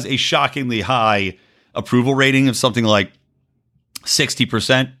still has a shockingly high approval rating of something like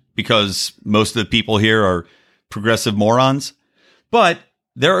 60% because most of the people here are progressive morons. But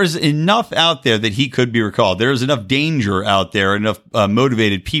there is enough out there that he could be recalled. There is enough danger out there, enough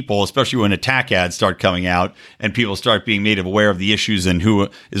motivated people, especially when attack ads start coming out and people start being made aware of the issues and who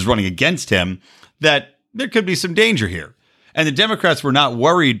is running against him, that there could be some danger here. And the Democrats were not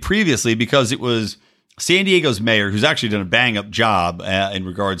worried previously because it was San Diego's mayor, who's actually done a bang-up job in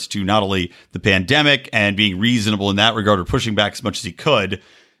regards to not only the pandemic and being reasonable in that regard or pushing back as much as he could,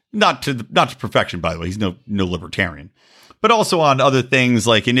 not to perfection, by the way. He's no libertarian. But also on other things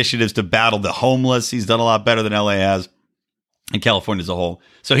like initiatives to battle the homeless. He's done a lot better than LA has and California as a whole.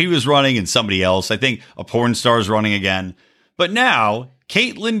 So he was running and somebody else. I think a porn star is running again. But now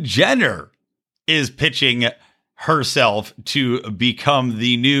Caitlyn Jenner is pitching herself to become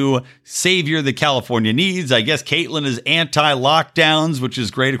the new savior that California needs. I guess Caitlyn is anti-lockdowns, which is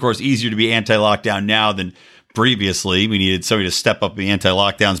great. Of course, easier to be anti-lockdown now than previously. We needed somebody to step up and be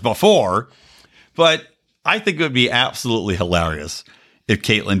anti-lockdowns before. But I think it would be absolutely hilarious if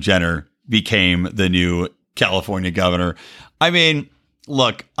Caitlyn Jenner became the new California governor. I mean,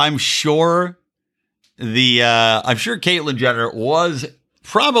 look, I'm sure Caitlyn Jenner was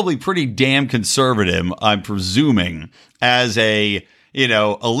probably pretty damn conservative, I'm presuming, as a,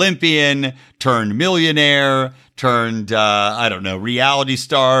 Olympian turned millionaire, turned, reality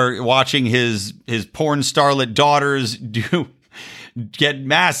star, watching his porn starlet daughters get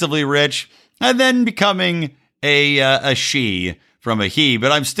massively rich. And then becoming a she from a he.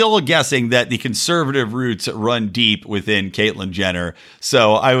 But I'm still guessing that the conservative roots run deep within Caitlyn Jenner.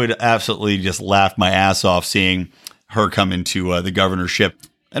 So I would absolutely just laugh my ass off seeing her come into the governorship.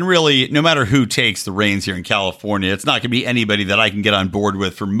 And really, no matter who takes the reins here in California, it's not going to be anybody that I can get on board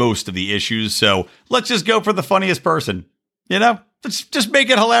with for most of the issues. So let's just go for the funniest person. Let's just make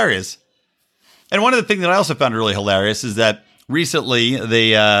it hilarious. And one of the things that I also found really hilarious is that recently,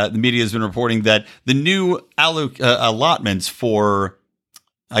 the media has been reporting that the new allotments for,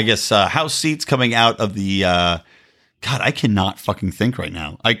 I guess, House seats coming out of the God, I cannot fucking think right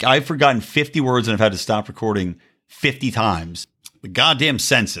now. I've forgotten 50 words and I've had to stop recording 50 times. The goddamn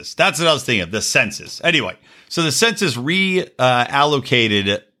census. That's what I was thinking of, the census. Anyway, so the census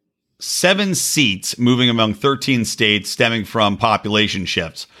reallocated 7 seats moving among 13 states stemming from population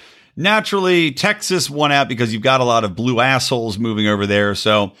shifts. Naturally, Texas won out because you've got a lot of blue assholes moving over there.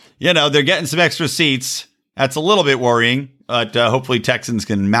 So, they're getting some extra seats. That's a little bit worrying, but hopefully Texans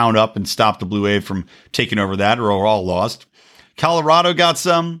can mount up and stop the blue wave from taking over that, or we're all lost. Colorado got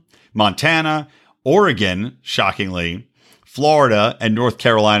some, Montana, Oregon, shockingly, Florida, and North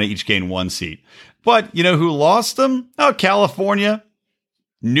Carolina each gained 1 seat. But you know who lost them? Oh, California,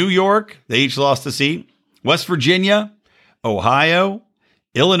 New York, they each lost a seat. West Virginia, Ohio,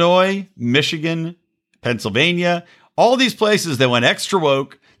 Illinois, Michigan, Pennsylvania, all these places that went extra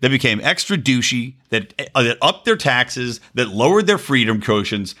woke, that became extra douchey, that upped their taxes, that lowered their freedom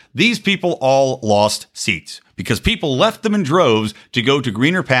quotients. These people all lost seats because people left them in droves to go to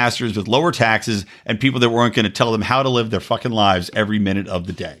greener pastures with lower taxes and people that weren't going to tell them how to live their fucking lives every minute of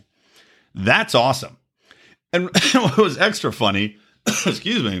the day. That's awesome. And what was extra funny,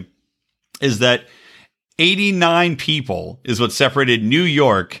 excuse me, is that 89 people is what separated New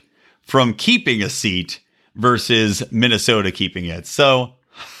York from keeping a seat versus Minnesota keeping it. So,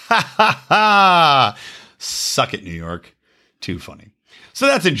 suck it, New York. Too funny. So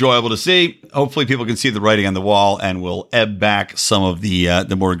that's enjoyable to see. Hopefully people can see the writing on the wall and will ebb back some of the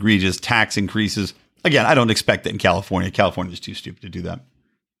more egregious tax increases. Again, I don't expect that in California. California is too stupid to do that.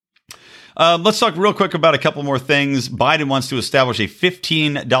 Let's talk real quick about a couple more things. Biden wants to establish a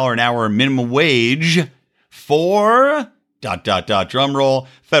 $15 an hour minimum wage for ... drum roll,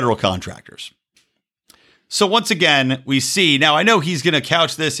 federal contractors. So once again, we see now. I know he's going to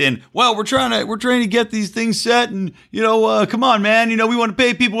couch this in, well, we're trying to get these things set, and come on, man, we want to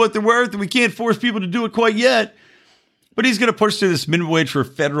pay people what they're worth, and we can't force people to do it quite yet. But he's going to push through this minimum wage for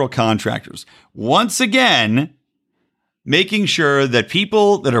federal contractors. Once again, making sure that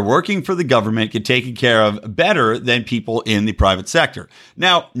people that are working for the government get taken care of better than people in the private sector.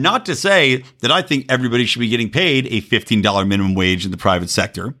 Now, not to say that I think everybody should be getting paid a $15 minimum wage in the private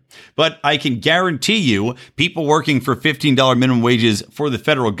sector, but I can guarantee you people working for $15 minimum wages for the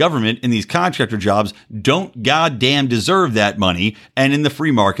federal government in these contractor jobs don't goddamn deserve that money, and in the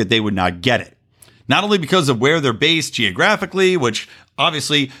free market, they would not get it. Not only because of where they're based geographically, which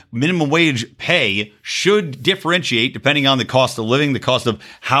obviously minimum wage pay should differentiate depending on the cost of living, the cost of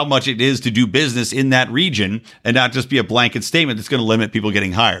how much it is to do business in that region, and not just be a blanket statement that's going to limit people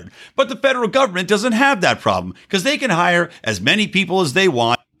getting hired. But the federal government doesn't have that problem because they can hire as many people as they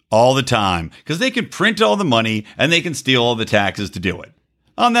want all the time because they can print all the money and they can steal all the taxes to do it.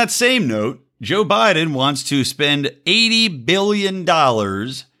 On that same note, Joe Biden wants to spend $80 billion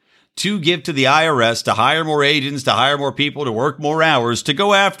to give to the IRS, to hire more agents, to hire more people, to work more hours, to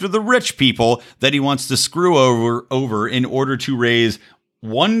go after the rich people that he wants to screw over in order to raise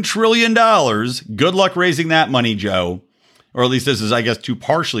 $1 trillion. Good luck raising that money, Joe. Or at least this is, I guess, to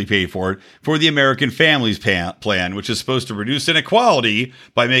partially pay for it, for the American Families Plan, which is supposed to reduce inequality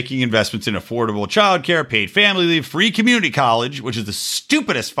by making investments in affordable childcare, paid family leave, free community college, which is the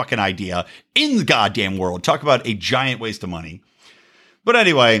stupidest fucking idea in the goddamn world. Talk about a giant waste of money. But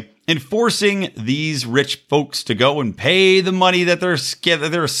anyway, enforcing these rich folks to go and pay the money that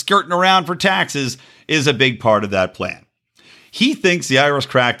they're skirting around for taxes is a big part of that plan. He thinks the IRS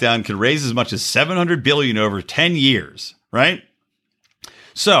crackdown could raise as much as $700 billion over 10 years, right?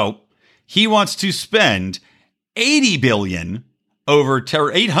 So he wants to spend $800 billion over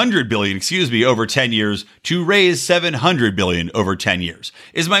 10 years to raise $700 billion over 10 years.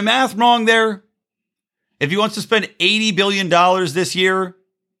 Is my math wrong there? If he wants to spend $80 billion this year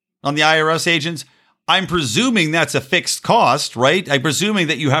on the IRS agents, I'm presuming that's a fixed cost, right? I'm presuming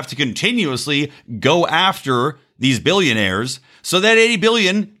that you have to continuously go after these billionaires. So that $80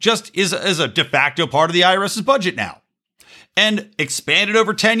 billion just is a de facto part of the IRS's budget now. And expanded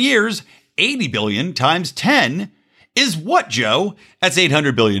over 10 years, $80 billion times 10 is what, Joe? That's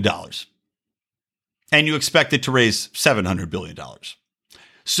 $800 billion. And you expect it to raise $700 billion.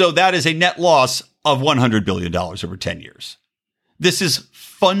 So that is a net loss of $100 billion over 10 years. This is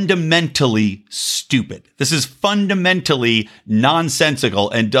fundamentally stupid. This is fundamentally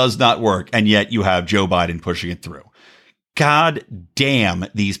nonsensical and does not work. And yet you have Joe Biden pushing it through. God damn,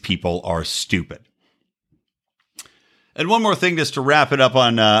 these people are stupid. And one more thing just to wrap it up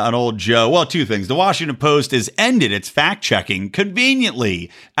on old Joe. Well, two things. The Washington Post has ended its fact-checking conveniently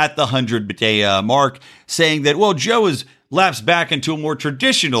at the 100-day mark, saying that, well, Joe is lapse back into a more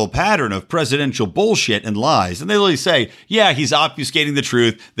traditional pattern of presidential bullshit and lies. And they literally say, yeah, he's obfuscating the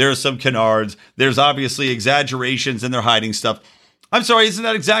truth. There are some canards. There's obviously exaggerations and they're hiding stuff. I'm sorry, isn't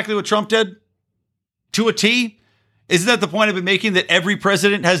that exactly what Trump did? To a T? Isn't that the point I've been making, that every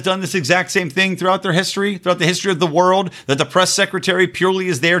president has done this exact same thing throughout their history, throughout the history of the world, that the press secretary purely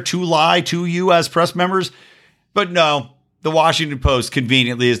is there to lie to you as press members? But no, the Washington Post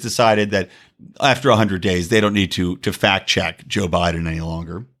conveniently has decided that after 100 days, they don't need to fact check Joe Biden any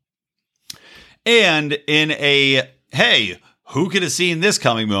longer. And in a, hey, who could have seen this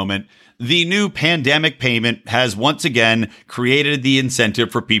coming moment, the new pandemic payment has once again created the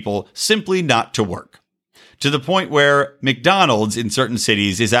incentive for people simply not to work. To the point where McDonald's in certain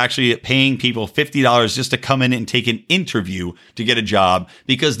cities is actually paying people $50 just to come in and take an interview to get a job,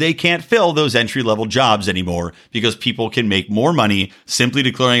 because they can't fill those entry-level jobs anymore, because people can make more money simply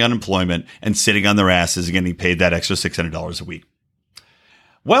declaring unemployment and sitting on their asses and getting paid that extra $600 a week.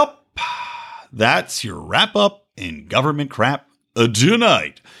 Well, that's your wrap-up in government crap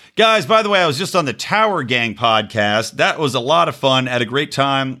tonight. Guys, by the way, I was just on the Tower Gang podcast. That was a lot of fun. Had a great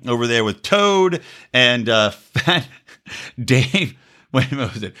time over there with Toad and Fat Dave. What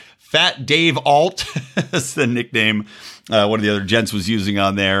was it? Fat Dave Alt. That's the nickname one of the other gents was using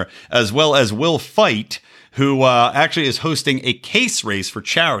on there, as well as Will Fight, who actually is hosting a case race for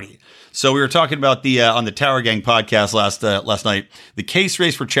charity. So we were talking about the on the Tower Gang podcast last night, the case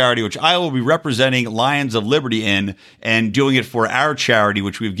race for charity, which I will be representing Lions of Liberty in, and doing it for our charity,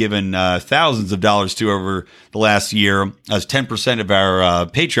 which we've given thousands of dollars to over the last year, as 10% of our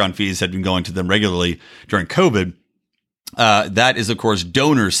Patreon fees had been going to them regularly during COVID. That is, of course,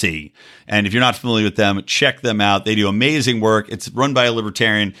 DonorSee. And if you're not familiar with them, check them out. They do amazing work. It's run by a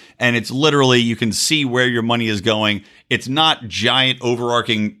libertarian, and it's literally, you can see where your money is going. It's not giant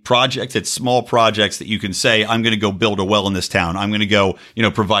overarching projects. It's small projects that you can say, I'm going to go build a well in this town. I'm going to go,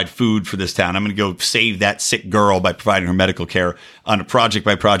 provide food for this town. I'm going to go save that sick girl by providing her medical care on a project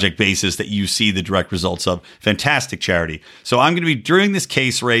by project basis that you see the direct results of. Fantastic charity. So I'm going to be doing this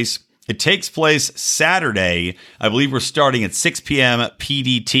case race. It takes place Saturday. I believe we're starting at 6 p.m.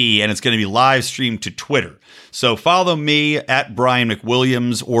 PDT, and it's going to be live streamed to Twitter. So follow me at Brian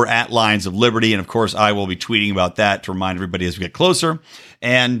McWilliams or at Lions of Liberty. And of course, I will be tweeting about that to remind everybody as we get closer.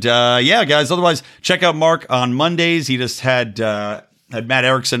 And yeah, guys, otherwise, check out Mark on Mondays. He just had Matt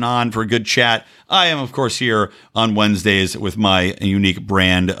Erickson on for a good chat. I am, of course, here on Wednesdays with my unique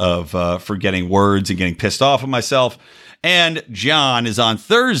brand of forgetting words and getting pissed off at myself. And John is on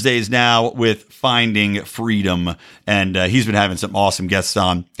Thursdays now with Finding Freedom. And he's been having some awesome guests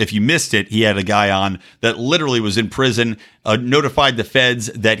on. If you missed it, he had a guy on that literally was in prison, notified the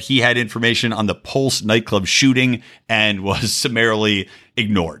feds that he had information on the Pulse nightclub shooting, and was summarily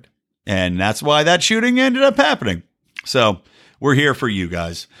ignored. And that's why that shooting ended up happening. So we're here for you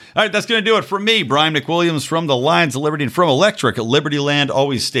guys. All right, that's going to do it for me, Brian McWilliams, from the Lions of Liberty and from Electric Liberty Land.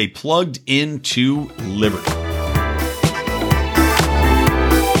 Always stay plugged into liberty.